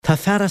Tá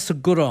fearras a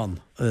gurán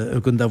a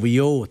gun da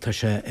bhío tá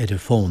sé ar a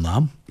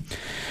fónam.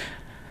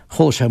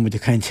 Chol sé muid a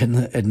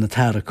caintin ar na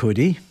tara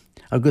cúdaí,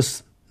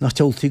 agus nach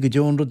teoltaí go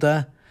deonra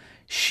da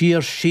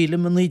siar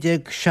sílam an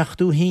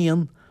 16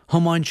 hían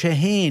thomáin sé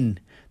héin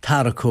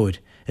tara cúd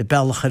I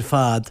bellach ar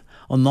fad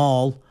an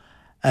náil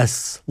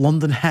as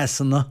London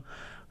Hesanna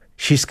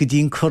sís go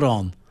dtíon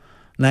corán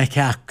na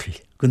ceacl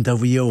gun da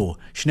bhío.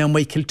 Sná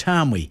Michael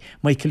Tammy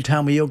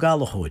ó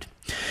Galachóid.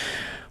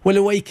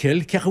 Well,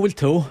 Michael, cecha bhfuil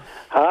tú?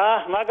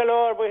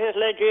 Magalor bu his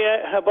legi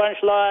a bunch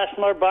last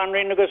mar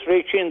banrin agus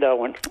reaching that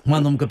one.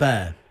 Manum go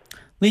ba.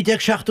 Ní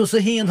deag 16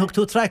 hían thug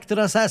tú tractor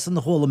as hesan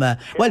na chola me.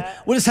 Well,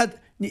 is had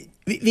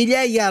vi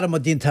le jarm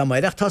ad din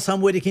tamai. Ach tá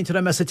samwyd I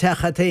cintra mes a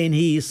techa tein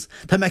hís.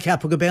 Tá me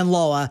cepa go ben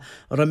láa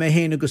ar a me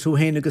héin agus ú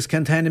héin agus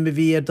cantainna me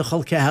vi de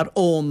chol cehar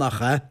ón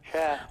nacha.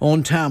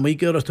 Ón tamai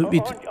gyr tú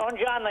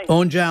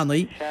ón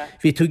Janai.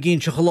 Vi tú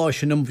gyn se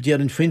choláisin am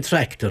vdiar an fin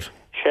tractor.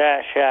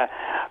 Sure.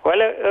 Well,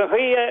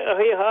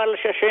 hui hall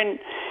se sin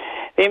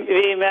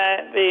vi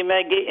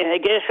me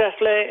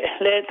gesas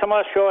le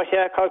Thomas Shaw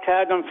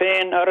Calcagan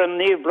féin ar an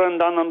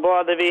Nýbrund an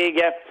báda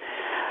vige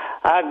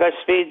agus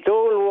vi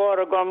dúl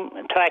war gom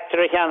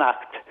tractor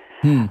chenacht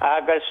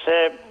agus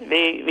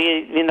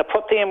vi na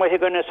potti mo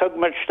higunna sog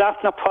mar staff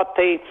na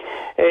potti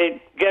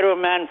geru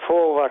man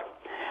forward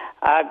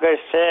agus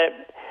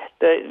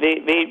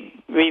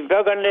vi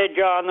bögan le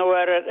John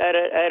ar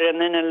an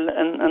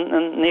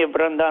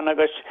Nýbrund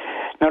agus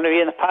no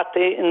vi na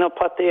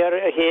potti ar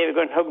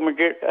hevigun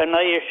hugmur an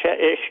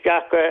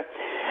skaka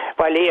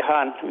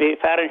valihan vi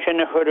farin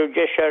sinna huru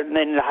gisher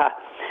ninha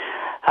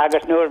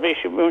agus nur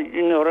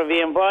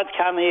vi an bad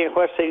kami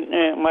hosi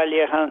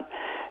malihan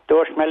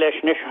dos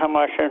malish nish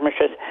hamasher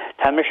mishes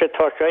tamisha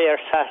torchoy ar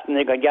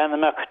sasni go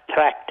ganama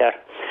tractor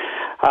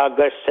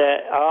agus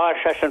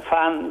shashan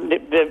fan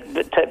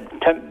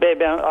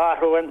bebe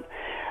arhuan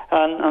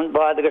an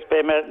bad agus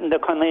be the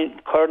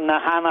corna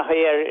hana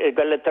here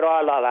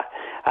galatrala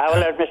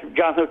awler Miss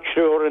John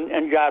True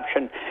and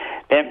Jobson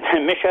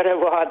Misha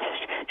wad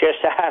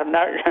just har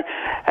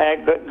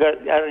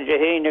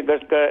Arjehina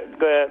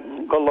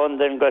go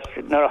London gus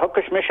no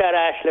hukus Misha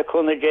Ashley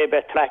kunna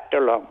jebe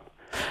tractor long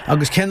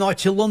agus ken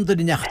áit London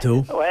in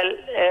nachtú well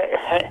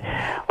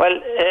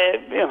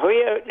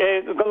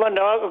go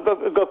London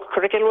go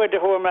curriculum de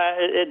homa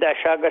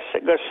dash agus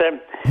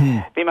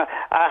bima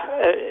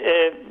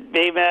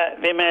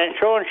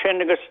Sean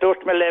sin agus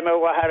stort me lema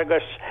wa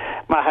hargus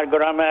ma har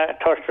grama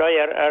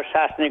torchoyer ar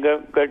sasni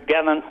go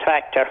ganan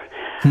tractor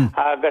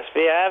agus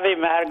vi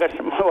margus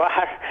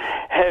war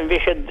vi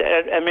should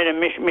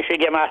Michigan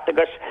gemacht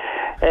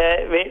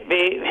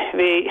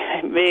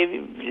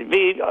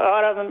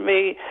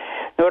vi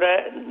nor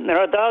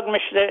a dog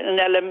mis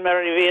nellem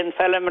vi en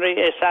fellemri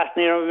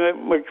sasni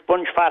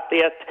bunch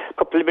fattiat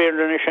couple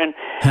birlunishin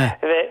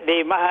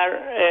vi mahar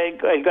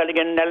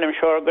galigen nellem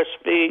shorgus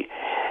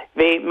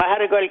vi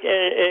mahar gal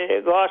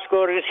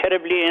gaskor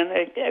cereblian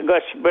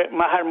gus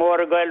mahar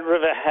mor gal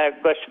river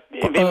gus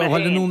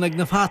wala nú ag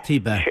na fati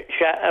be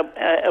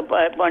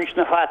bunch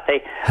na fati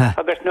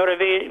agus nor a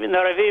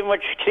vi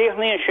much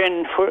trichni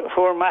sin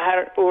for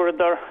mahar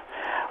urdor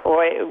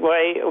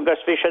Why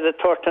agus vi sé de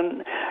torten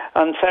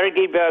an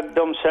fergiberg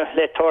dumse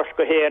le tors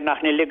go her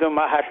nach ni ligum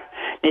mahar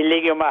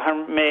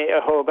me a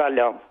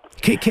hogaljam.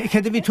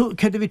 Kede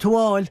vi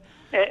tuál?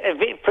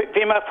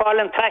 Vi ma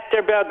fallen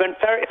tractor berg an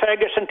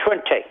Ferguson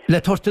 20.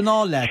 Le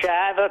tortenallet?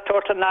 Ja,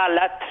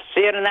 tortenallet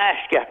ser en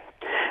aske.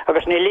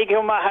 Agus ni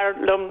ligum mahar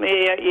lum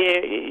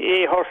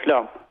I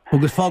horslam.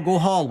 Agus fá go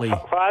hálí?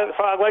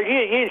 Fá well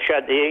híl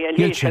shed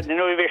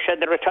nu vi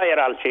shed retire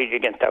all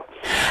siege genta.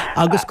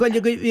 Agus goil go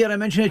vi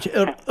mentioned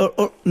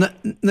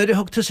na ri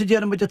hogta sé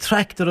déan with a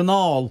tractor an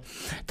all.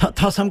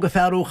 Tá sam go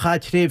ferú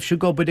chaid réf se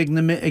go ag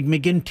me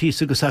ginti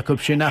agus ac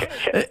sin nach.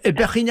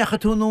 Bechinach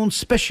tú nún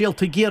special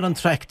to gear an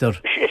tractor.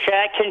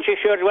 Ken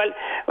sure well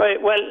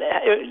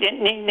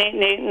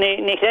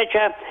ni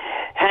hecha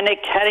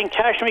Hannick having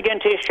cash me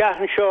ginti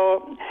shahan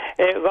show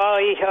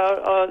vai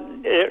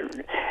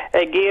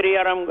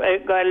Geriaram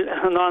gal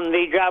non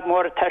vi job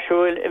more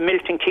tashul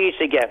Milton Keys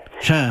again.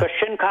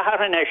 Shin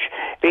Kaharanish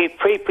vi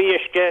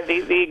prepiske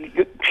vi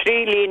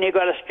Shrili ni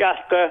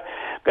galaskaska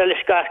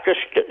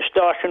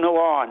station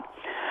one.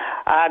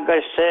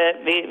 Agus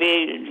vi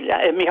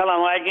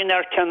Mihalan Wagin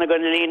ar canna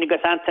gan lína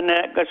gus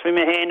antana gus vi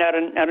me héin ar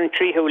an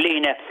tríú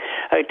lína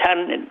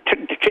tan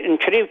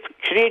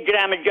 3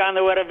 gram John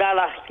war a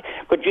velach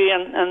go dí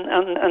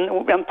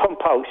an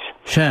pump house.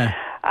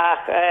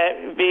 Ach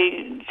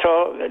vi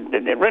so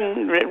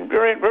run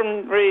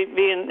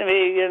vi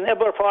an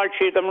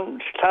Eberfalchi dom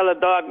tala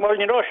dog more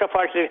ni Russia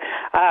falchi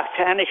ach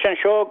hanish an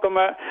show go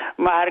ma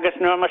hargus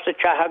no mas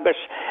chahagus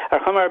ar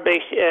hummer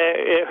be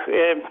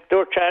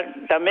dorcha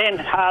da main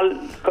hal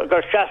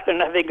go shaskan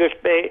na vigus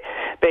be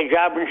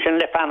jabrin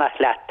le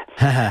fanaslat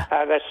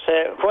agus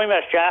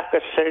foimer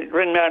chahagus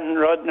run man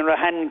rod na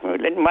han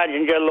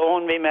imagine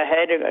alone we my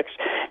head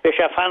be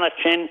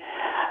fanachin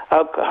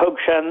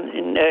Hugsan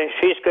in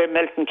Fisker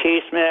Milton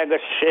Keys me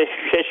agus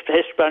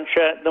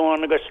hispanse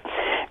don agus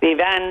vi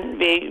van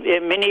vi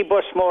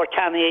minibus more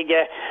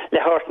canige le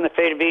hortna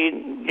fer vi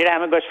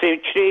gram agus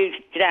fi 3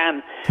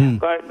 gram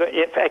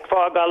ek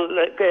fagal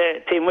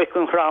team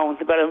wikun crown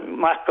got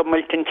mark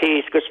Milton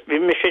Keys gus vi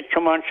misit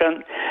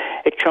chamanchen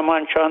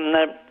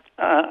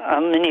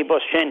an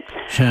minibus sin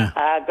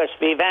agus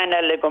vi van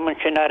le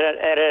gomanchen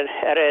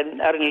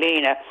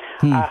lína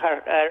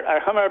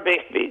ar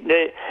Hummerbeek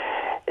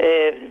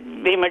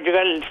vi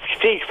margal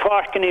street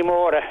farken I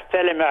mora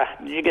felma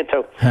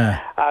digital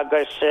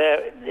agus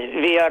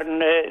vi are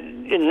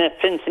in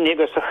finsen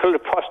agus hul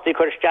posti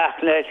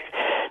korstachle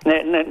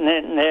ne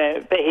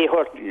behi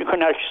hort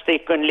kunal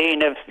stikun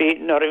lína vi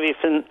nor vi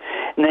fin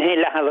na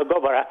hela hala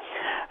gobara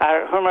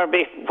ar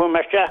Hummerbeek fu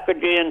marstacke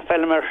din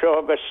felma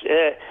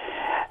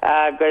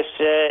agus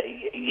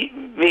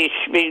vi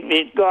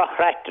go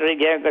tractor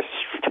agus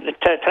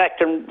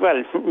tractor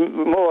well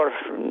more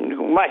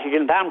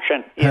magical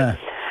damshen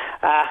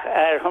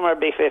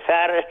Hummerbeek fer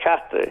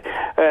chat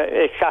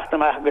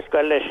agus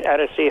golle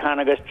si han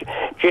agus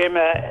Jim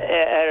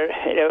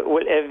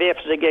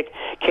vefsig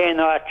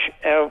kenach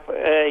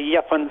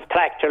japan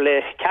tractor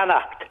le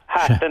kanacht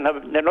hatten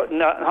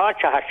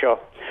hasho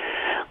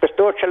gus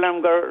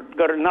dorchelem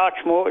gur nach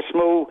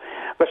smooth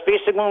gus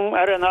bisagum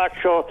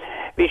nacho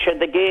vi should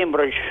the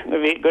Cambridge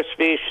vi gus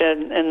vi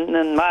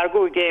in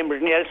Margo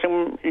Cambridge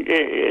Nelson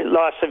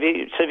loss of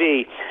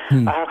CV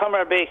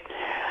Hummerbeek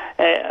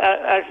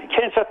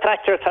kent a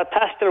tractor ta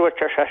taster with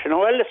session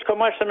well let's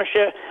come on some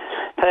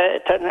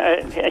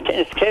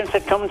it's kent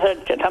come to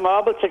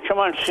able to come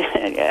on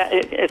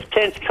it's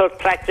kent to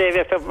tractor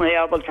if me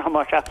able to come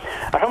on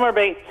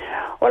Hummerbeek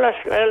well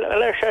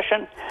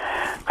session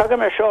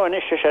kagame show an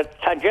issue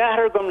ta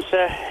jahar gums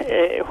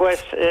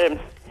was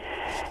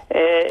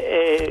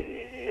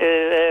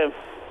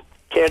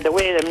the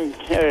way them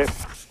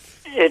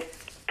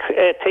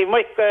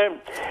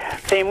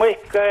they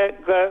make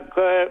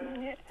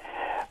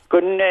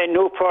good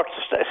Newport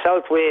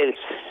South Wales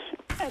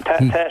ta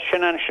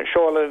shannon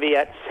shola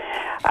via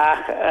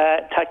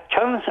ta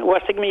chan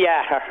wasig mi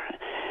yahar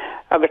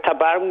agus ta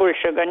barngur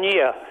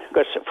shagania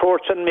gus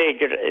Fortson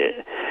Major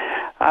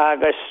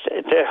agus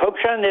the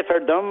Hugshan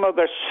Iferdum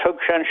agus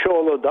Hugshan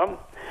Sholodum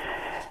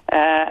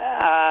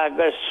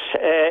agus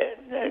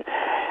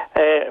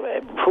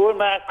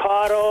Purma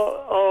Caro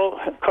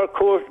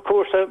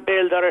Cursa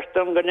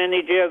Bildarstum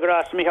Ganini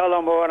Geogras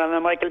Mihalamor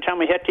and Michael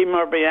Chammy Hetty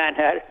Murbian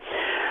her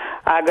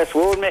agus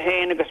Wool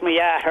Mahan agus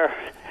Mayahar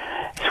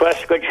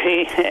Swiss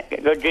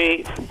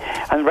Goji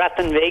and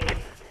Rattenwig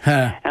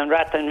and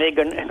Rattenwig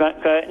and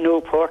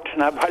Newport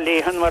and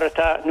Abhalihan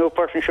Marata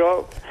Newport and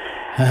Show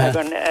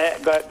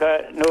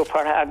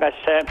Newport agus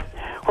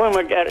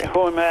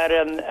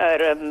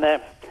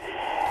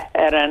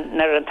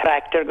an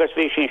tractor gus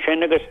vi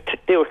sin agus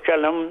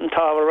diwchalum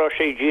távar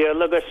roshi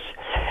giel agus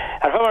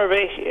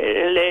Hummerbeek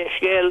le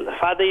scale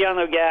fada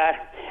yanu gar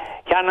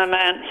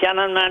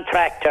Shannon man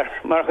tractor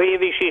mar hui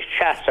vi si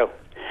chasso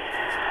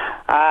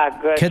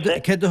agus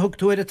Ked hook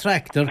to a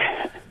tractor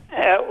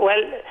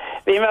well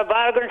vi ma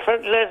bargain for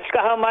le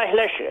ska ma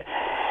leis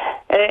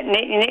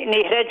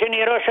ni rege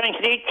ni roshan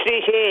 3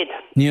 head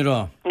ni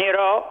ro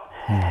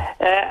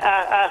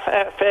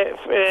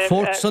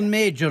Fortson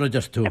Major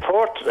just to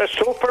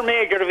Super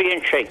Major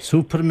Vinci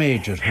Super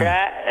Major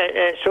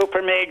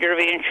Super Major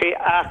Vinci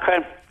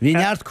Vi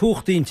nart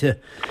kochtinte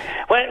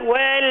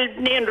well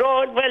nin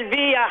road well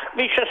vi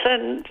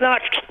sen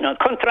not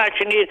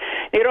contract ni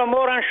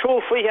more an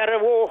shofu here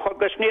wo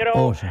agus ni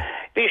ro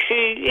vi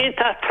si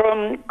inta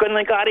from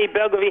Gunnagari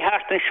Bug vi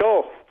harten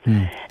show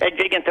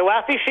Digging to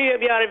wafi she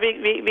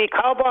vi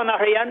cowboy na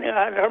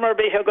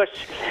Hummerbeek agus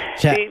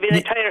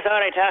vi tires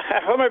alright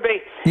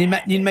Hummerbeek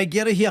Nin me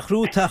gere hier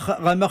groetach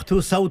macht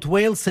to South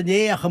Wales en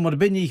ach mar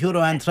bin ich euro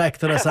an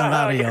tractor as an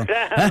variant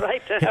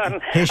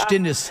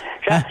Hestinnes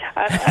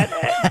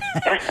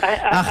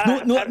ach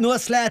nu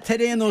slat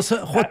terreno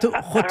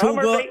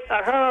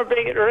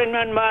Hummerbeek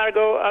Rinman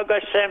Margo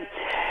agus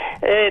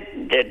vi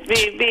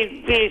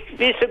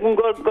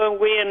go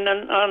win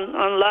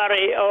on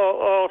Larry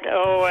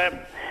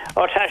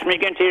or tash me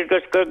again to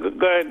go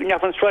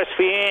nothing Swiss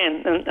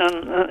fien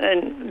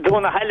and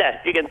doing a hella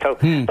you can talk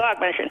back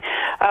mention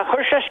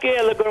Hursha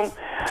scale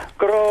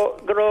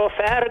grow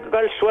fair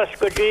girl Swiss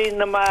go in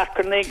the mark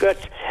and they got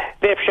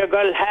Bepsha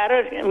girl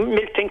Harrod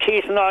Milton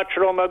Keys and Arch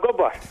Roma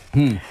Gubber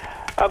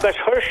agus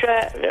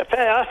Hursha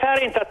fair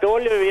in that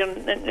all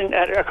in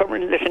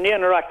coming listen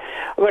in right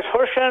was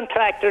Hursha and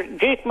tractor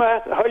Jeep ma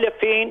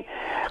Hullafine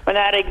when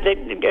Eric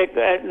and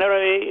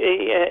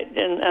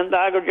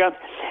Dagger jump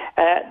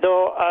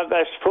do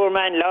agus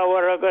Foreman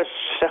Lower agus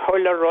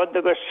Huller Rod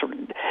agus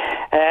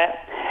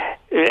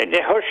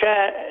the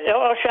Hursha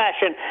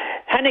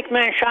Hennig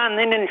man Shan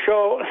in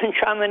show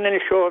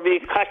vi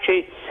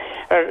catchy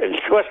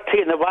was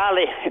in the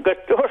valley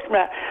got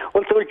Hursma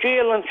will to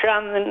jail and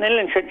Shan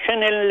in Shan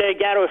le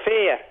Garo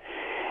Fair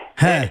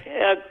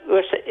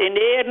was in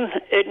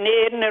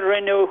Éireann a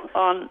rinnew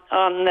on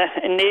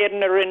in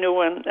Éireann a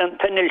rinnew and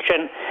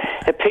Penilshin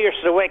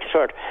Pierce the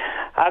Wexford.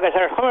 Agus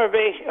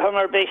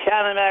Hummer Bay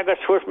Shannon agus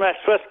was my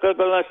Swiss go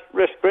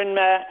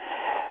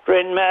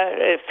Bryn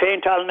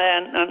Faintal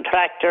man and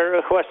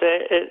tractor was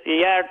a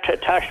yard to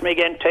Tash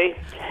McGinty.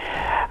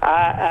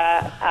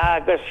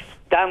 Agus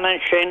Dan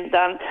Shin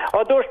Dan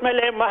Others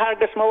Mele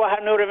Mahargus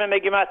Mohanur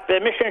Megimat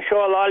Mission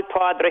Shawl Al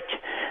Padrick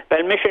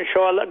Bel Mission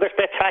Shawl agus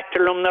be tractor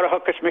lumnar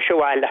Huckus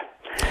Mishawala.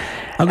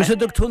 Agus a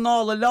dug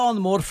túnála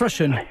lawnmower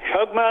freshen.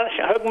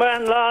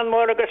 Hugman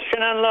lawnmower agus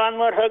Shannon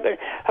lawnmower hug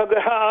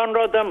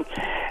anrodum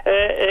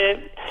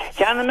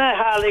Janma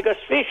Halligus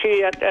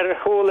fishy at her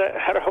whole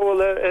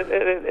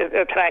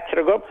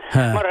tractor go.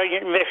 Mar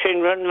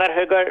mission mar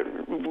hugar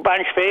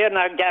bunch fair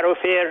na garo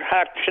fair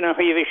hart shna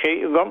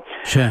hivishi go.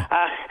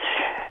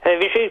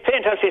 We see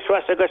Pentalsis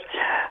was agus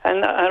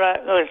and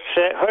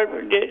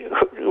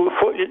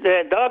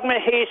dogma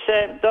he's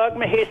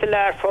the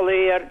lar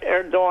fully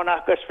Dawn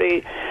agus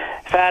we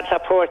fad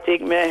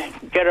supporting me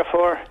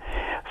Gerafor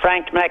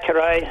Frank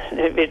McElroy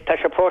with the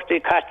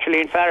supporting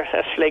Kathleen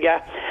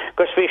Farsliga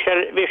because we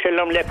shall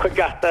le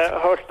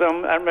kujata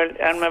hostum and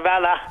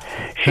Mavala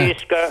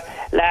she's go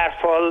lar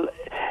full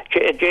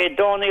J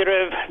Donny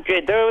Riv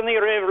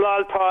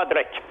Lal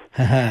Padrick.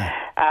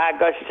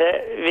 Agus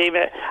vi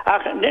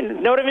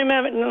nor vi me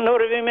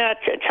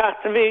chat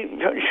vi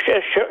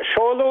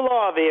solo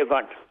la vi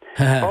gon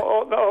o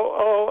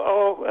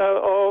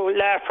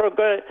la for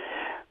go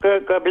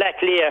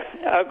Black Lia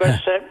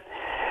agus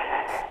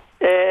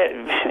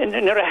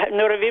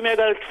nor vi me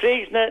gal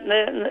frig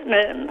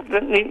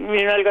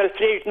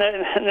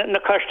na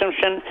customs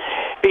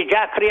vi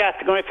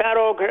Jackriat go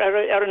faro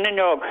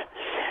ninog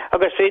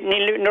agus ni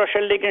nor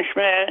shall ligen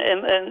sme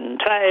en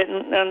try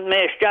en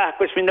mesh Jack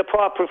was in the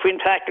proper fin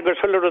tactical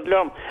fuller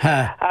lum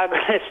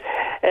agus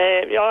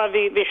ja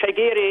vi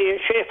shageri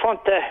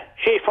chefonte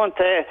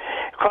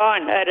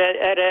kan a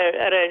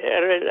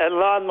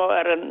lawnmo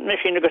a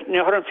machine agus ni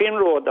har en fin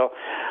road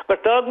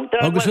but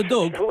agus a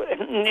dog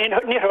ni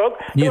hog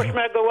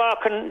me go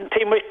walk and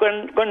team with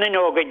gun in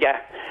oga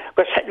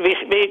because we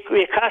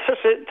casas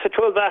to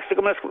toolbox to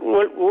come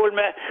wool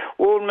me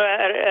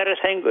a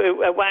thing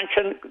a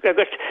wanchen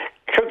agus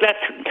Chuglet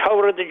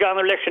tower the John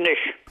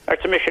Lishinish or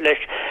to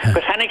Michelish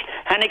because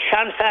Hannick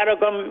Shan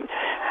Faragum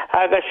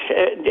agus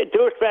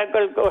Douchebag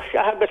go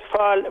agus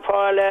fall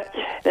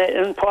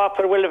in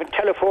Popper will have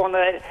telephone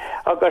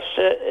agus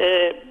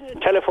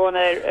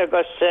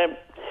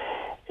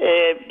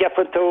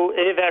Geppento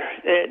ever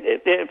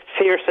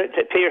Pierce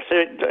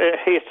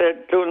he's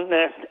doing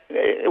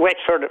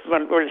Wexford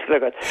when we're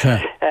looking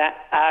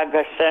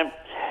agus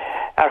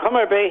Our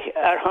Hummer Bay,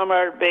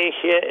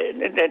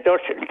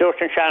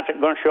 Dorton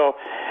Shannon gun show.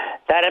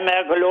 That a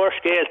galore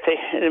scale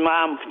to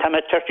Mom, Tam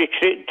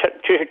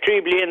 33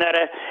 billion at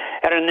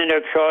an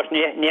inner short.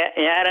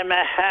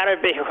 Yarama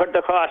Harby, could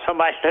the cost, how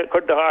much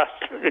could the horse?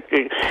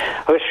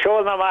 I was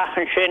showing my mach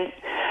and shin.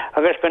 I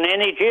was going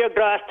any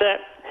geograph.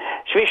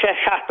 Swisha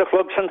shot the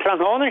clubs and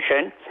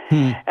Tranhonishin.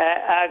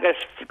 I was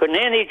going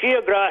any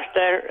geograph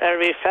there,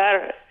 we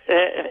fair.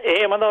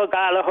 Eamon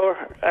O'Gallagher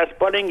as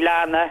Budding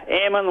Lana,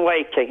 Eamon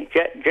Wakey,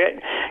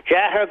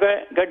 Jahar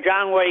go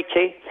John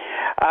Wakey,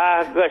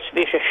 agus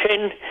Visha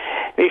Shin,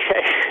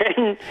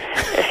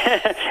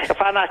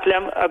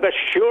 Fanatlem, agus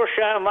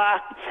Shursha Ma,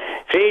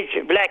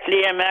 Fridge, Black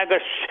Liam,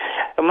 agus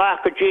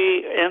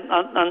Makaji in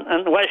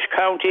West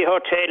County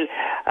Hotel,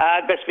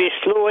 agus we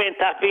slew in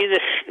that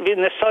with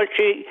the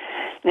sultry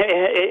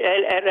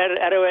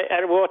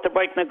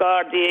waterbike na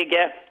Gardi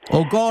again.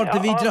 Oh God, the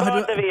video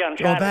had we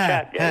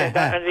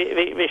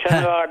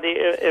shall Gardi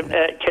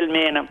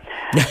Kilmainham.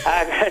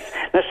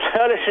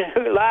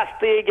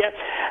 Last league,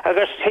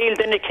 August Hield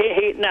in the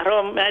heat na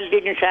home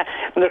Elginsha,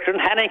 and the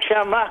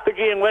Hanningsha,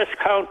 Makaji in West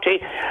County,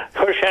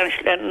 Kurshan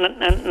and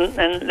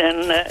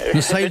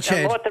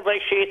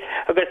motorbike sheet,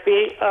 August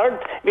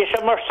we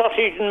some more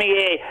sausage in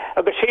me,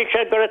 August he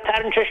said got a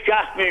Tarrant's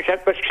Jack me,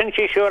 but since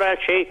she sure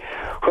she,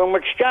 whom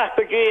which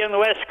Jackaji in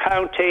West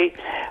County,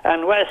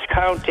 August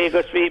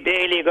we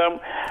Bailey gum,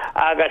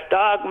 August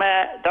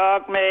Dogme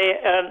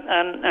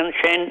and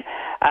Shin,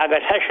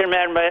 August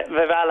Heshemer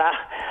Mavala,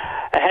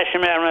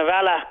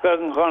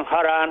 Gun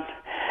Haran.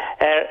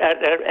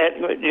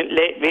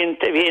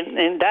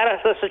 In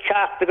Dallas was a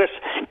chap because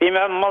we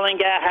were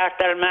Mullingar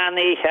Harter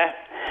Maniha,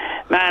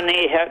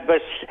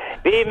 but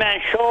we man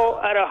show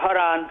at a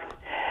Haran.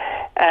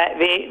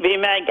 We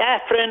man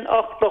Gaffrin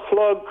up the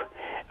flug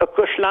a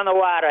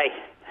Kushlanawari.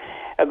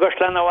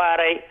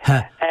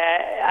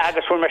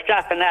 Agus from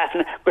Staffan,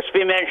 but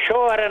we men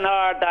sure and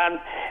Ardan,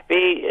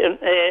 we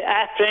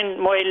Atrin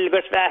Moil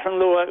Gus Vaffin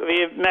Lua,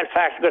 we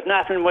Melfast Gus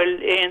Nathan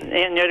will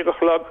in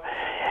Yurgoflog,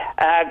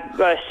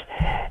 Gus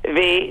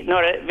we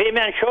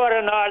men sure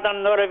and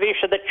Ardan, nor a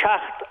vision the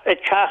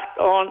chacht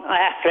on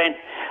Atrin,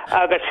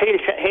 Agus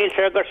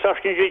Hilser Gus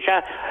Sostin,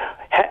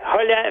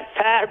 Holla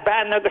Fair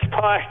Ban Agus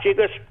Past,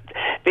 Gus.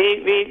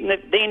 We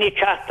Dini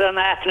chat on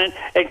Athlin,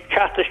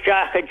 chat the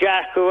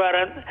Jack, who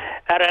are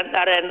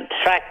an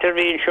tractor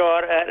bhín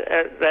seoir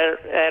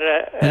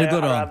ar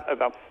gorán.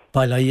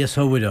 Baila yes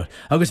óidir.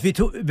 Agus bhí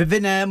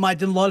bhíine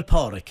maid an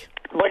lálpáric.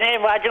 Bune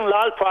bhaidin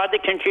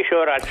lálpáric cin tí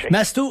seoir altre.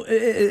 Mestú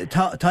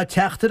tá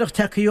teachtarach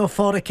techaí ó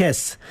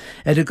fáricas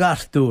ar a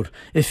gartúr.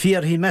 I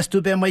fíorthaí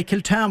mestú be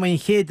Michael Tammy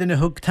chéad in a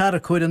thug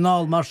taracúir an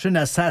nál mar sin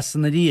a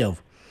sasan a díomh.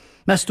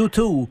 Mestú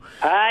tú?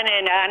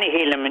 Ní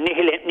hílam,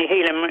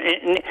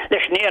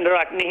 leis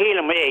níonrach ní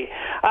hílam é.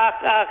 Ach,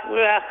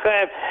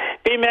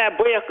 bí me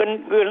buach gon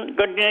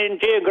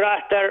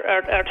díogracht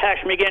ar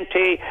teis mi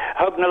gintí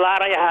thug na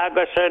láraithe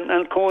agus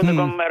an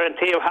cúnagum ar an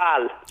tíomh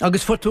hall.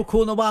 Agus fu tú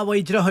cúna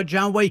bhhaid drecha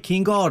John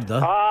Waking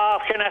Garda?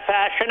 Sinna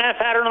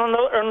fear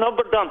ar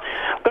nubardon.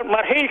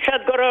 Mar híl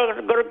siad gur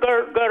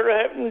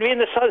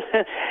hína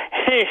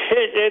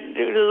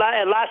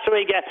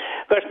lásúige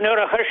gus nuair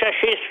a chuirse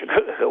síos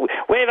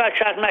wéhah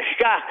siad me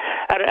steach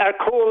ar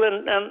cúil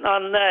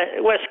an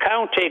West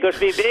County gus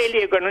bhí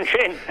bélia gur an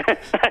sin.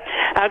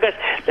 Agus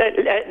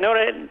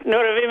nuair a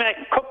bhí me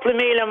cúpla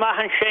míle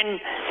maihan sin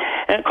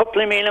in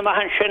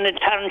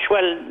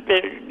Tarnswell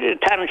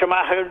Tarns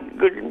amach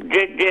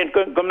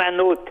go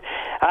menút.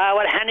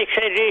 Bhil hanig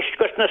sé ríist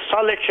gus na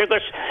solid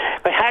gus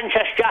han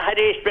se steach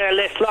ríist be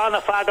le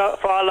slána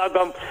fála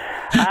gom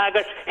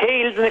agus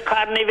híl na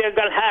carní bhí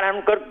gal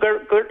harm gur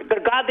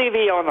gadí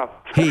bhí anam.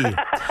 Hí.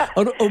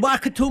 Ó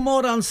bhacha tú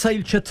mór an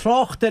sailse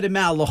trocht ar I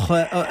meallach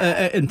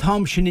an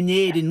tam sin in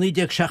éidir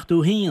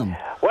 19 híon.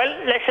 Well,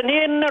 leis an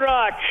íon na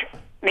ráit,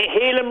 ní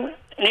hílam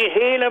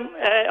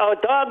ó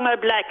dogma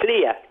Black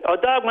Lia, ó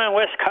dogma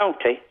West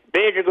County,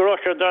 Beidir go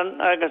Rocha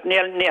don agus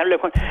níl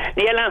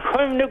an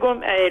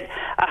chumnugum éid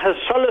achas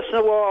solas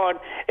na bháin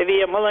a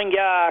bhí a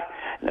mullingear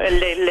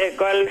le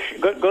go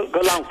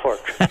Langford.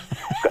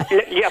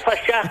 Jafa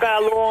seach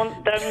alón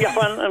dem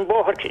jafan an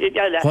bóhar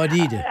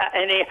Fadíide.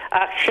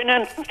 Ach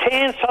sinan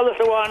téin solas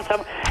a bháin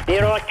tam ní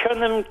rá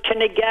cynnym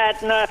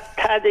cynnigad na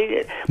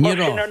tadi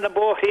mwysin na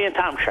bóchi yn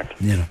tamsian.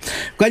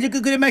 Gwael go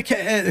gwyd mec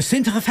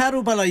syntach a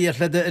ferw bala i'r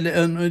le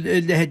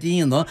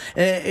hedyn o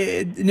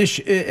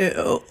nish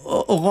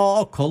o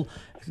gacol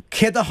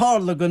ced a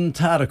harlag yn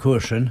tar y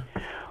cwrsyn?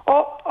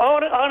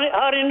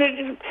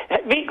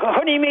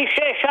 Hwni mi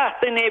sé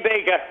siat yn ei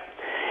beigar.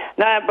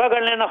 Na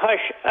bagan le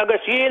nachas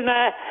agus riel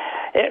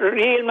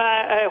ma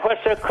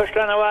what's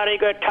Custlan Awari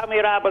go Tommy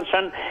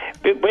Robinson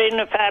bring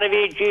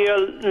Faravi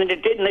Gill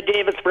na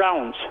David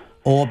Browns.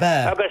 Oh be.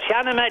 Agus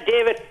Shanna ma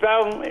David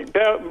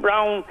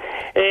Brown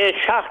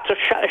shacht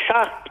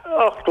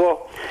ochto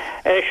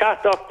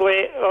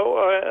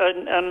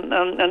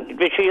and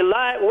which he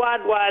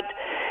wad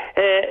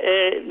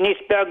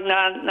Nisberg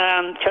na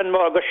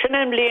Chanmore go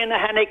shinem li na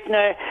hanik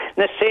na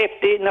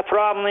safety na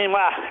problem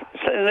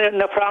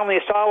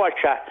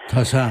sawacha.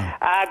 Tasa.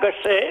 Agus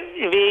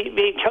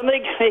vi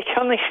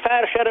kunnig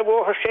fair share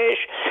woher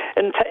shesh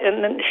and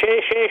she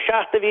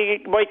shacht vi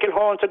Michael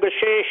Horn to go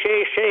she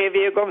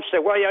vi gumste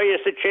why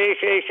is it she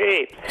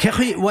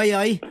Why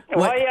is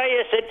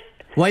it?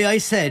 Why I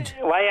said?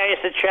 Why I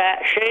said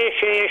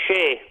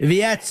she.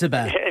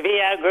 Viatsaba.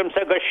 Via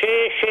gumsa go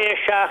she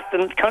shacht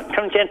and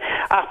content.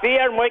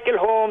 After Michael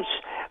Holmes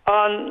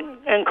on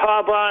in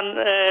carbon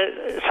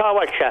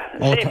Sawacha.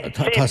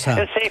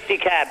 Safety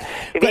cab.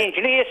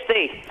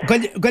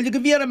 Gwyd y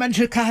gyfeir y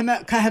mensiwr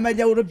cahem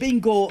lawr y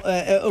bingo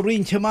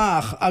rhin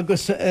tymach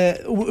agos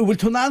wyl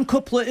tŵna'n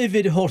cwpla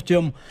ifir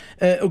hortiwm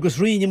agos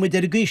rhin ym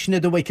wedi'r gysyn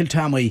ydw Michael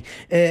Tammy.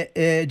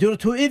 Dwi'n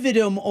tŵ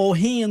ifiriwm o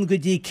hyn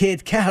gyda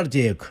Ced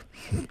Cehardeg.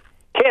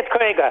 Ced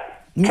Cwega.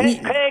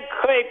 Ced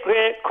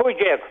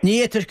Cwjeg.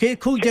 Ni etr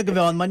Ced Cwjeg fe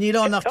on, ma ni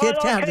ron af Ced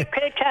Cehardeg.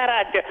 Ced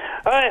Cehardeg.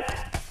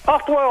 8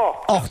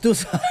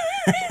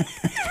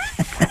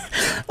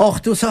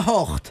 a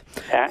 8.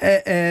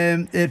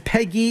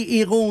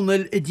 Peggy I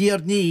Ronald I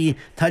diar ni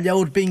ta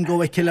lawr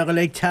bingo e cilag a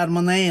leig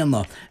terman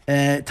eina.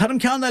 Taram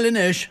cian alin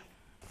ish?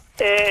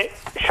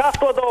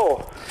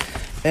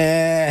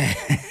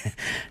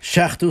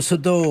 Siachtw sa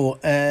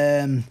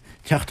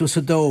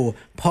do.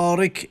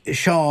 Páric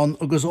Sean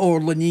agus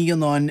orla ní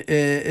an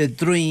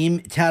dream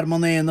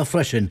terman eina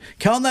freshin.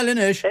 Cian alin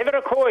ish?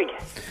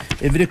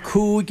 Ifir y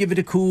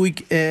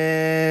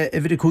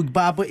cwg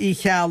baba I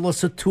cheala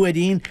sa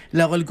tuarin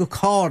legal go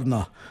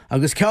carna.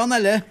 Agus cian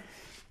ele?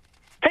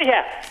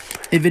 Fiche.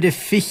 Ifir y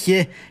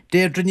fiche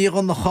deirdre ní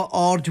gan nacha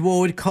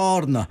ardwóir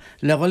carna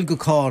legal go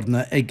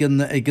carna ag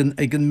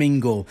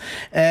mingo.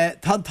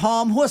 Tá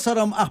tam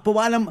hwsaram ach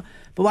bwalam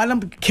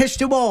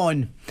cishtu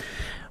báin.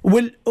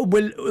 Will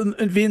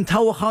bhíon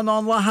táhachan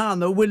an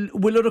lahana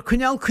will ar a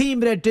cúneal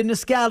cuimre duna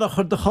scealach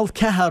ar de chol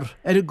cehar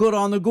ar a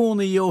gurán a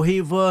gúnaí ó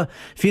híh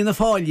fína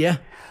fáile?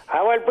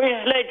 Well,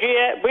 buhis le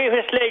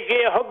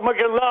hug mar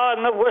lá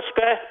na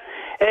bhuisce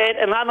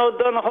an anó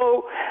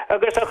donho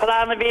agus a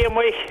chlána bhí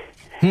mu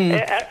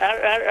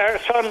ar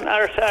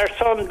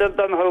son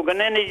donho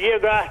gan ina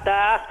geogracht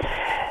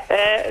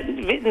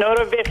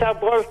nor a bit a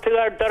boltu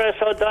ar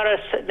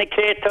doras na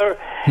créator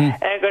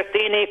agus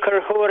dini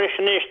curhóris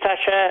nis ta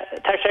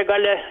se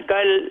gal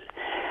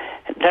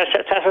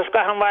tas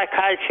gahan mai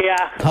calcia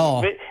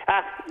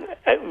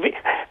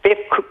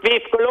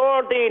vif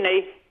golor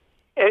dini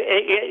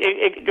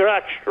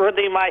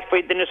rudí mai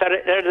faoi duine ar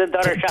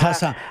dar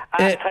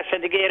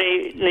de géirí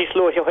níos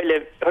ló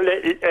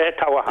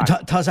táha.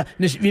 Tá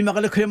bhí me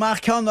le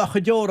chuimeach cean nach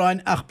chu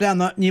deóráin ach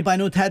bleanna ní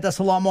bainú tead as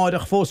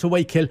lámáireach fós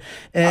bhaicil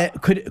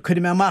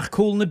chuir me amach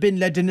cúlna bin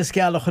le duine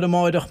scealach chu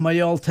máireach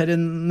maiáil tar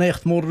in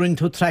nécht mór rinn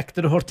tú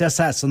trectar thuirta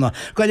sesanna.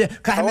 Gaile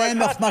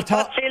caiimeach mar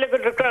tá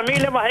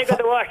míle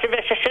heigad bháiste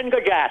bheith se sin go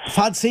gas.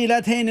 Fad síle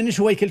héanaan is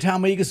bhaicil tá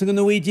agus an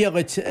nuí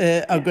diagat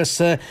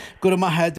agus gur maithe